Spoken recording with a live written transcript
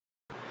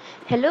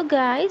Hello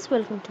guys,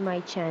 welcome to my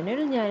channel.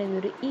 ഞാൻ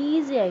ഇന്നൊരു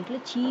easy ആയിട്ടുള്ള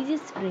ചീസി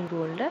സ്പ്രിംഗ്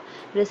റോളിൻ്റെ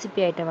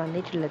റെസിപ്പി ആയിട്ടാണ്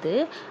വന്നിട്ടുള്ളത്.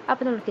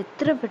 അപ്പോൾ നമുക്ക്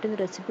എത്ര പെട്ടെന്ന്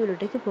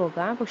റെസിപ്പിയിലോട്ടേക്ക്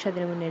പോകാം. പക്ഷെ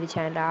അതിന് മുന്നേ ഒരു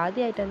ചാനൽ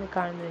ആദ്യമായിട്ടാണ്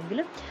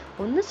കാണുന്നതെങ്കിൽ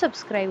ഒന്ന്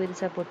സബ്സ്ക്രൈബ്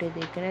ചെയ്ത് സപ്പോർട്ട്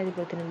ചെയ്തേക്കണം.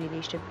 അതുപോലെ തന്നെ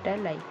വീഡിയോ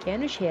ഇഷ്ടപ്പെട്ടാൽ ലൈക്ക്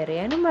ചെയ്യാനും ഷെയർ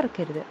ചെയ്യാനും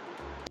മറക്കരുത്.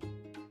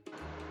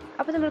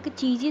 അപ്പോൾ നമുക്ക്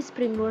ചീസി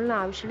സ്പ്രിംഗ് റോളിന്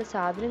ആവശ്യമുള്ള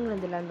സാധനങ്ങൾ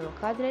എന്തെല്ലാമെന്ന്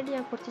നോക്കാം. അതിനായിട്ട്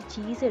ഞാൻ കുറച്ച്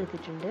ചീസ്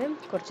എടുത്തിട്ടുണ്ട്,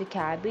 കുറച്ച്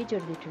ക്യാബേജ്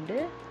എടുത്തിട്ടുണ്ട്,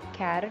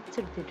 ക്യാരറ്റ്സ്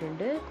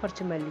എടുത്തിട്ടുണ്ട്,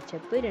 കുറച്ച്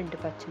മല്ലിച്ചപ്പ്, 2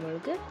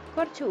 പച്ചമുളക്,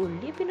 കുറച്ച്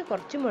ഉള്ളി, പിന്നെ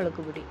കുറച്ച് മുളക്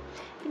പൊടി.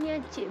 പിന്നെ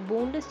ഞാൻ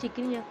ബോൺലെസ്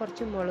ചിക്കൻ ഞാൻ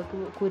കുറച്ച്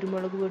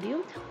കുരുമുളക്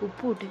പൊടിയും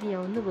ഉപ്പും ഇട്ടിട്ട് ഞാൻ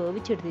ഒന്ന്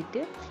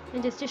വേവിച്ചെടുത്തിട്ട് ഞാൻ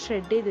ജസ്റ്റ്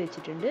ഷ്രെഡ് ചെയ്ത്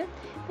വെച്ചിട്ടുണ്ട്.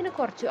 പിന്നെ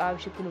കുറച്ച്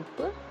ആവശ്യത്തിന്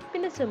ഉപ്പ്,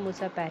 പിന്നെ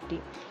സമൂസ പാറ്റി.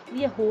 ഇത്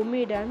ഞാൻ ഹോം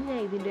മെയ്ഡാണ്. ഞാൻ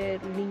ഇതിൻ്റെ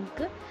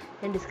ലിങ്ക്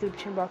ഞാൻ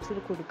ഡിസ്ക്രിപ്ഷൻ ബോക്സിൽ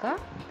കൊടുക്കാം.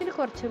 പിന്നെ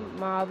കുറച്ച്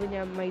മാവ്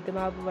ഞാൻ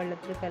മൈദമാവ്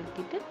വെള്ളത്തിൽ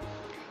കലക്കിയിട്ട്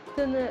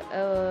ഇതൊന്ന്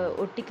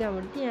ഒട്ടിക്കാൻ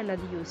വേണ്ടിയിട്ട്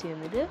ഞാനത് യൂസ്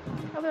ചെയ്യുന്നത്.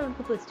 അപ്പോൾ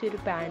നമുക്ക് ഫസ്റ്റ് ഒരു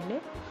പാനിൽ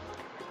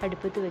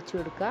അടുപ്പത്ത് വെച്ച്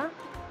കൊടുക്കുക.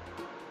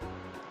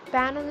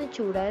 പാനൊന്ന്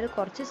ചൂടായാൽ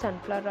കുറച്ച്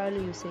സൺഫ്ലവർ ഓയിൽ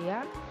യൂസ്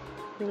ചെയ്യുക.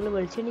 നിങ്ങൾ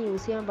വെളിച്ചെണ്ണ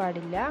യൂസ് ചെയ്യാൻ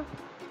പാടില്ല,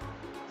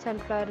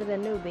 സൺഫ്ലവർ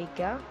തന്നെ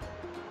ഉപയോഗിക്കുക.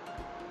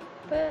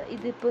 അപ്പോൾ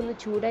ഇതിപ്പോൾ ഒന്ന്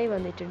ചൂടായി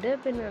വന്നിട്ടുണ്ട്.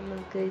 പിന്നെ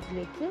നമുക്ക്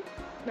ഇതിലേക്ക്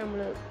നമ്മൾ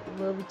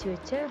വേവിച്ച്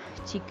വെച്ച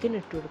ചിക്കൻ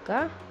ഇട്ട്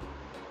കൊടുക്കുക.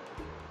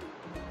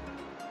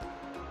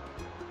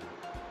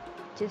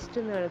 ജസ്റ്റ്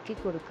ഒന്ന് ഇളക്കി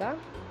കൊടുക്കുക.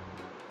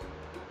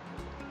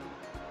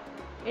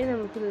 ഇനി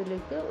നമുക്ക്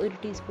ഇതിലേക്ക് 1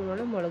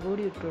 ടീസ്പൂണോളം മുളക്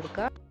പൊടി ഇട്ട്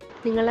കൊടുക്കുക.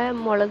 നിങ്ങളെ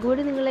മുളക്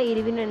പൊടി നിങ്ങളെ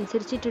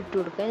എരിവിനനുസരിച്ചിട്ട് ഇട്ട്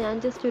കൊടുക്കുക. ഞാൻ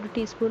ജസ്റ്റ് 1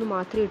 ടീസ്പൂൺ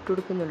മാത്രമേ ഇട്ട്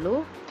കൊടുക്കുന്നുള്ളൂ.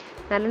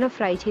 നല്ലോണം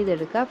ഫ്രൈ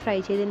ചെയ്തെടുക്കുക. ഫ്രൈ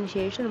ചെയ്തതിന്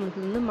ശേഷം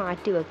നമുക്കിതൊന്ന്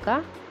മാറ്റി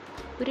വെക്കാം.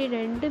 ഒരു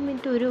 2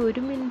 മിനിറ്റ്,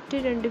 ഒരു മിനിറ്റ്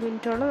 2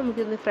 മിനിറ്റോളം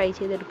നമുക്കിതൊന്ന് ഫ്രൈ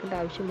ചെയ്തെടുക്കേണ്ട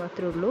ആവശ്യം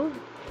മാത്രമേ ഉള്ളൂ.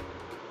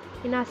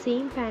 പിന്നെ ആ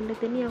സെയിം പാനിൽ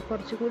തന്നെ ഞാൻ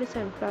കുറച്ചുകൂടി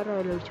സൺഫ്ലവർ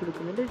ഓയിൽ ഒഴിച്ച്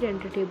കൊടുക്കുന്നുണ്ട്.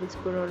 2 ടേബിൾ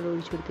സ്പൂൺ ഓയിൽ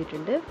ഒഴിച്ച്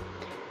കൊടുത്തിട്ടുണ്ട്.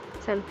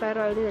 സൺഫ്ലവർ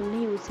ഓയിൽ തന്നെ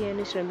യൂസ് ചെയ്യാൻ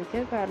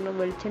ശ്രമിക്കുക, കാരണം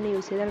വെളിച്ചെണ്ണ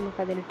യൂസ് ചെയ്താൽ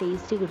നമുക്ക് അതിൻ്റെ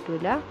ടേസ്റ്റ്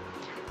കിട്ടില്ല.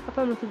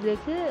 അപ്പോൾ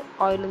നമുക്കിതിലേക്ക്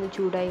ഓയിലൊന്ന്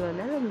ചൂടായി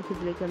വന്നാൽ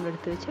നമുക്കിതിലേക്ക് നമ്മൾ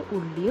എടുത്ത് വെച്ച്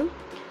ഉള്ളിയും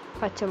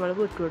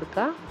പച്ചമുളകും ഇട്ട്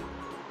കൊടുക്കുക.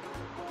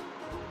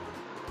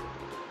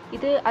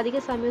 ഇത് അധിക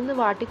സമയമൊന്നും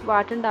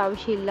വാട്ടേണ്ട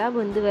ആവശ്യമില്ല,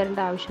 വെന്ത് വരേണ്ട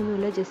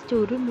ആവശ്യമൊന്നുമില്ല. ജസ്റ്റ്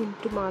 1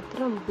 മിനിറ്റ്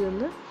മാത്രം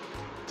നമുക്കിതൊന്ന്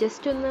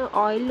ജസ്റ്റ് ഒന്ന്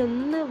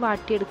ഓയിലൊന്ന്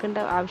വാട്ടിയെടുക്കേണ്ട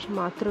ആവശ്യം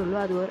മാത്രമേ ഉള്ളൂ.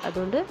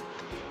 അതുകൊണ്ട്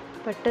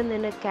പെട്ടെന്ന്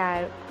തന്നെ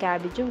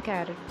ക്യാബേജും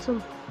ക്യാരറ്റ്സും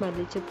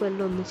മല്ലിച്ചപ്പും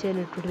എല്ലാം ഒന്നിച്ച്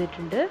തന്നെ ഇട്ട്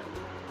കൊടുത്തിട്ടുണ്ട്.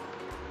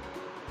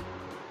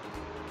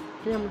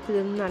 ഇനി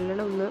നമുക്കിതൊന്ന്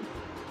നല്ലോണം ഒന്ന്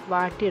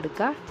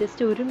വാട്ടിയെടുക്കുക.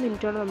 ജസ്റ്റ് 1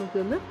 മിനിറ്റോളം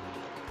നമുക്കിതൊന്ന്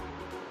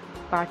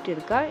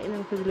വാട്ടിയെടുക്കുക.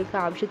 നമുക്കിതിലേക്ക്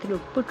ആവശ്യത്തിന്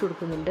ഉപ്പ് ഇട്ട്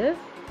കൊടുക്കുന്നുണ്ട്.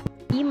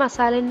 ഈ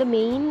മസാലേൻ്റെ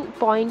മെയിൻ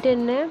പോയിന്റ്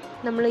തന്നെ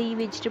നമ്മൾ ഈ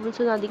വെജിറ്റബിൾസ്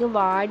ഒന്നും അധികം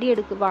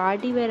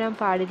വാടി വരാൻ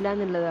പാടില്ല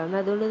എന്നുള്ളതാണ്.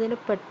 അതുകൊണ്ട് തന്നെ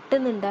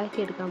പെട്ടെന്ന്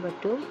ഉണ്ടാക്കിയെടുക്കാൻ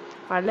പറ്റും,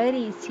 വളരെ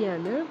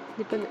ഈസിയാണ്.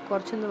 ഇപ്പം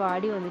കുറച്ചൊന്ന്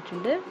വാടി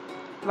വന്നിട്ടുണ്ട്.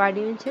 വാടി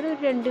വെച്ചാൽ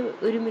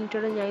 1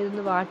 മിനിറ്റോളം ഞാൻ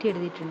ഇതൊന്ന്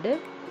വാട്ടിയെടുത്തിട്ടുണ്ട്.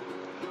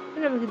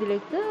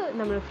 നമുക്കിതിലേക്ക്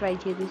നമ്മൾ ഫ്രൈ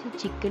ചെയ്ത് വെച്ച്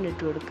ചിക്കൻ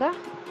ഇട്ട് കൊടുക്കുക.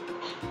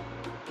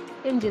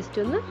 ജസ്റ്റ്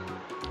ഒന്ന്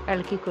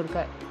ഇളക്കി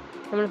കൊടുക്കുക.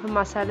 നമ്മളിപ്പോൾ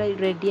മസാല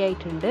റെഡി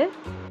ആയിട്ടുണ്ട്.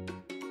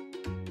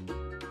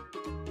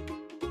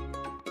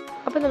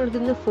 അപ്പോൾ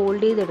നമ്മളിതൊന്ന്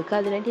ഫോൾഡ് ചെയ്തെടുക്കുക.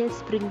 അതിനായിട്ട് ഞാൻ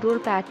സ്പ്രിംഗ് റോൾ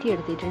പാറ്റി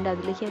എടുത്തിട്ടുണ്ട്.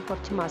 അതിലേക്ക് ഞാൻ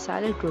കുറച്ച്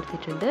മസാല ഇട്ട്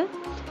കൊടുത്തിട്ടുണ്ട്.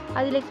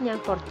 അതിലേക്ക് ഞാൻ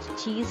കുറച്ച്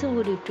ചീസും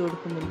കൂടി ഇട്ട്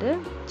കൊടുക്കുന്നുണ്ട്.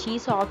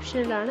 ചീസ്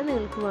ഓപ്ഷണലാണ്,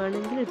 നിങ്ങൾക്ക്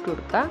വേണമെങ്കിൽ ഇട്ട്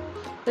കൊടുക്കുക.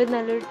 ഒരു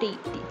നല്ലൊരു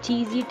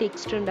ചീസി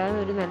ടെക്സ്ചർ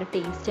ഉണ്ടാകുന്ന ഒരു നല്ല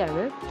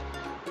ടേസ്റ്റാണ്.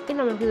 പിന്നെ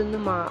നമുക്കിതൊന്ന്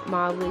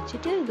മാവ്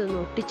വെച്ചിട്ട് ഇതൊന്ന്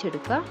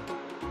ഒട്ടിച്ചെടുക്കുക.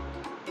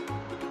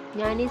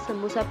 ഞാൻ ഈ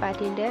സമൂസ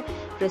പാറ്റീൻ്റെ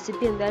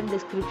റെസിപ്പി എന്തായാലും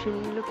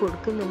ഡിസ്ക്രിപ്ഷനിൽ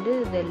കൊടുക്കുന്നുണ്ട്.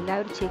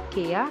 ഇതെല്ലാവരും ചെക്ക്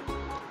ചെയ്യുക.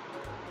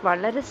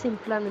 വളരെ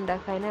സിമ്പിളാണ്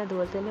ഉണ്ടാക്കാൻ,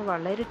 അതുപോലെ തന്നെ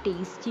വളരെ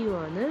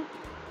ടേസ്റ്റിയുമാണ്.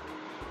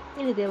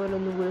 ഇനി ഇതേപോലെ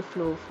ഒന്നും കൂടി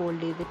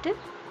ഫോൾഡ് ചെയ്തിട്ട്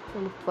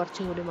നമുക്ക്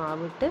കുറച്ചും കൂടി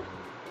മാവിട്ട്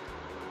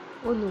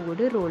ഒന്നും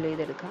കൂടി റോൾ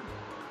ചെയ്തെടുക്കാം.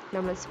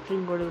 നമ്മൾ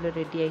സ്പ്രിംഗ് റോൾ ഇവിടെ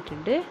റെഡി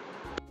ആയിട്ടുണ്ട്.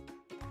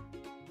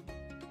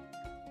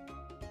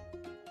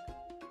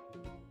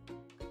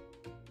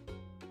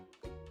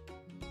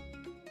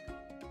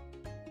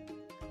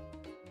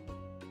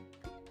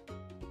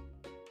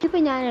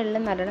 ഇപ്പോൾ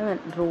ഞാനെല്ലാം നല്ലോണം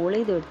റോൾ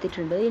ചെയ്ത്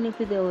എടുത്തിട്ടുണ്ട്.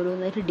 ഇനിയിപ്പോൾ ഇത്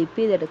ഓരോന്നായിട്ട് ഡിപ്പ്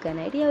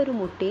ചെയ്തെടുക്കാനായിട്ട് ഞാൻ ഒരു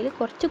മുട്ടയിൽ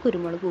കുറച്ച്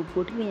കുരുമുളക്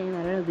ഉപ്പൂട്ടി ഞാൻ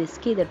നല്ലോണം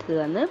വിസ്ക് ചെയ്തെടുത്ത്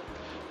തന്ന്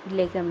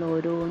ഇതിലേക്ക് നമ്മൾ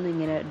ഓരോന്നും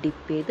ഇങ്ങനെ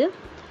ഡിപ്പ് ചെയ്ത്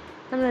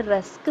നമ്മൾ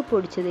റസ്ക്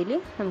പൊടിച്ചതിൽ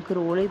നമുക്ക്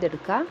റോൾ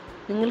ചെയ്തെടുക്കാം.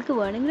 നിങ്ങൾക്ക്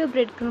വേണമെങ്കിൽ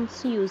ബ്രെഡ്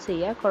ക്രംസ് യൂസ്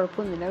ചെയ്യുക,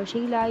 കുഴപ്പമൊന്നുമില്ല.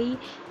 പക്ഷേ ഈ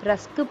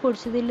റസ്ക്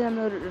പൊടിച്ചതിൽ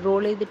നമ്മൾ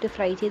റോൾ ചെയ്തിട്ട്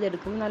ഫ്രൈ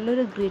ചെയ്തെടുക്കുമ്പോൾ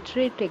നല്ലൊരു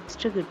ഗ്ലിറ്ററി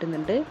ടെക്സ്ചർ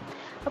കിട്ടുന്നുണ്ട്.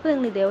 അപ്പോൾ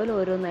നിങ്ങൾ ഇതേപോലെ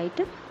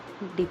ഓരോന്നായിട്ട്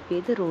ഡിപ്പ്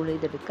ചെയ്ത് റോൾ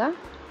ചെയ്തെടുക്കാം.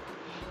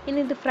 ഇനി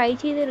ഇത് ഫ്രൈ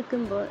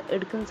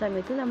എടുക്കുന്ന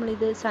സമയത്ത്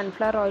നമ്മളിത്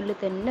സൺഫ്ലവർ ഓയിലിൽ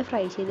തന്നെ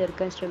ഫ്രൈ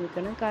ചെയ്തെടുക്കാൻ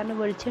ശ്രമിക്കണം, കാരണം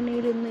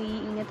വെളിച്ചെണ്ണയിലൊന്നും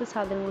ഇങ്ങനത്തെ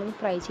സാധനങ്ങളൊന്നും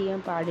ഫ്രൈ ചെയ്യാൻ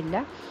പാടില്ല.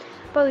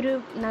 അപ്പോൾ ഒരു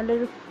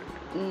നല്ലൊരു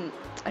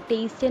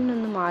ടേസ്റ്റ് തന്നെ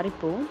ഒന്ന്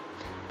മാറിപ്പോവും.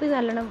 അപ്പോൾ ഇത്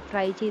നല്ലോണം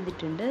ഫ്രൈ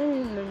ചെയ്തിട്ടുണ്ട്.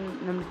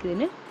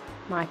 നമുക്കിതിന്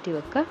മാറ്റി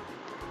വെക്കാം.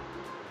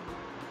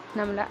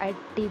 നമ്മൾ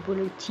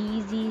അടിപൊളി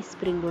ചീസി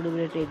സ്പ്രിംഗ് റോൾ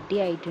ഇവിടെ റെഡി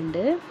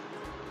ആയിട്ടുണ്ട്.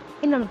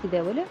 ഇനി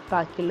നമുക്കിതേപോലെ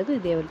ബാക്കിയുള്ളത്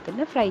ഇതേപോലെ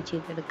തന്നെ ഫ്രൈ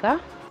ചെയ്തെടുക്കാം.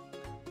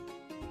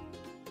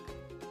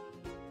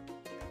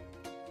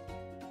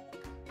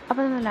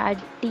 അപ്പോൾ നല്ല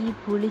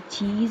അടിപൊളി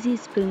ചീസി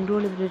സ്പ്രിംഗ്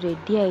റോൾ ഇവിടെ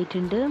റെഡി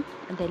ആയിട്ടുണ്ട്.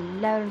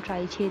 അതെല്ലാവരും ട്രൈ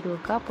ചെയ്ത്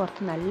നോക്കുക.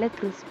 പുറത്ത് നല്ല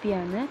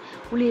ക്രിസ്പിയാണ്,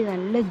 ഉള്ളിൽ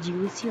നല്ല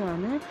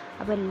ജ്യൂസിയുമാണ്.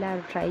 അപ്പോൾ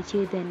എല്ലാവരും ട്രൈ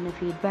ചെയ്ത് തന്നെ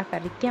ഫീഡ്ബാക്ക്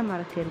അറിയിക്കാൻ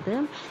മറക്കരുത്.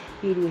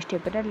 വീഡിയോ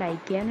ഇഷ്ടപ്പെട്ടാൽ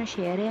ലൈക്ക് ചെയ്യാനും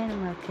ഷെയർ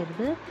ചെയ്യാനും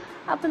മറക്കരുത്.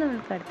 അപ്പോൾ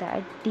നമ്മൾക്ക് അടുത്ത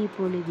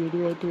അടിപൊളി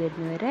വീഡിയോ ആയിട്ട്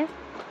വരുന്നവരെ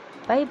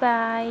ബൈ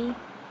ബൈ.